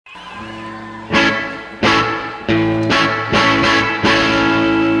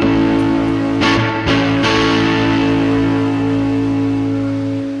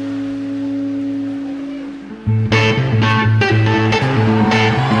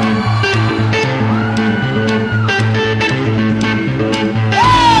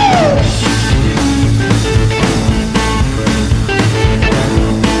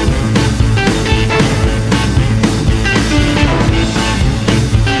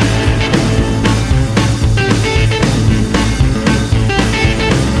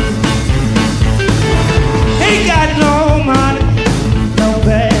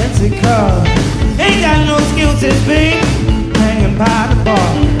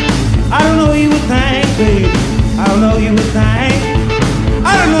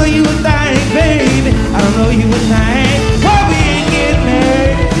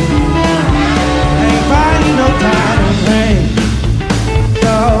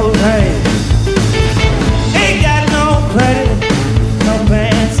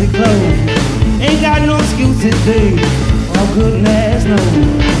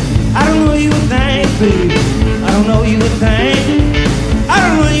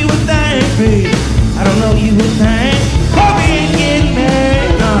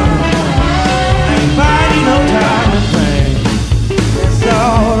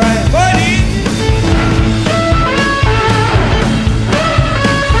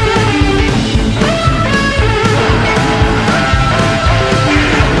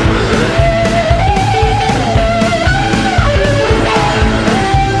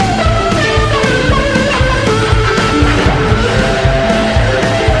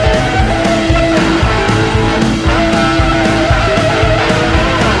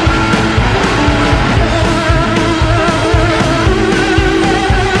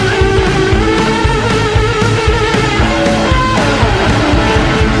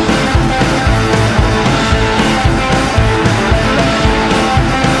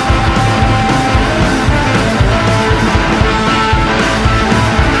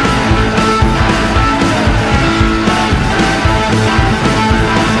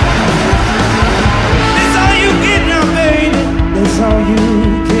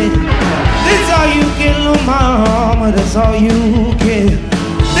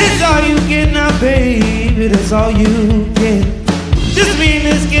you get. Just me and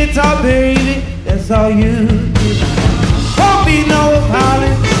this guitar, baby, that's all you get. Won't be no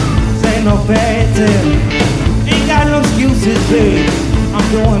apology, say no bad tale. Ain't got no excuses, baby, I'm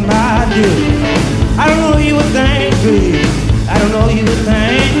doing my deal. I don't know you a thing, baby, I don't know you a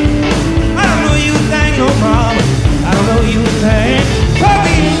thing. I don't know you a thing, no mama, I don't know you a thing.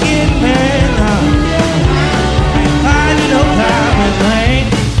 Probably ain't getting mad now, ain't finding no time and rain.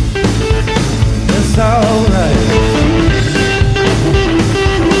 It's alright.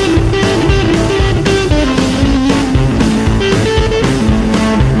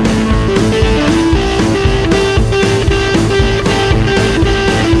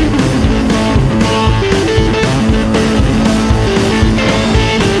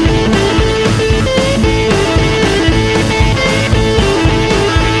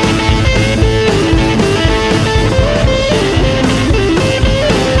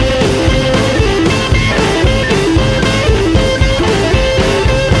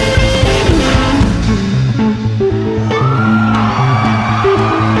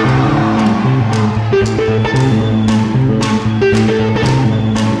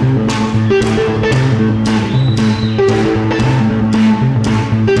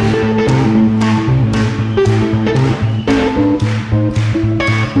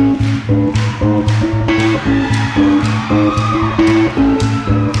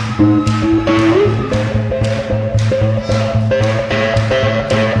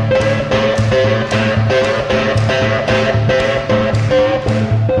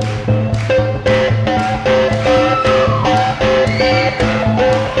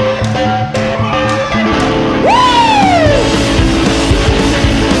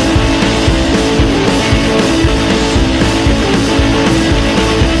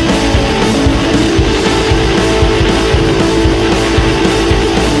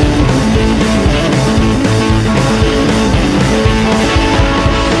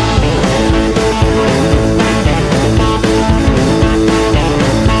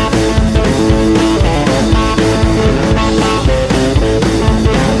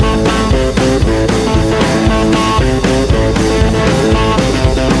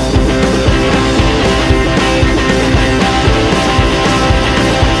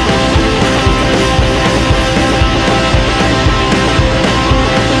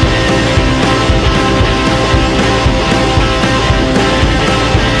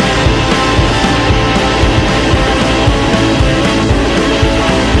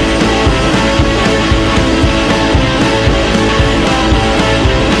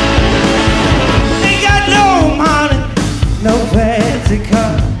 No fancy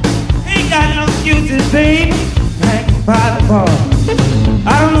car, ain't got no excuses, baby, hanging by the bar.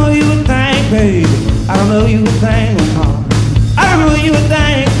 I don't know you a thing, baby, I don't know you a thing, no more. I don't know you a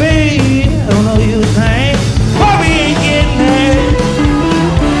thing, baby.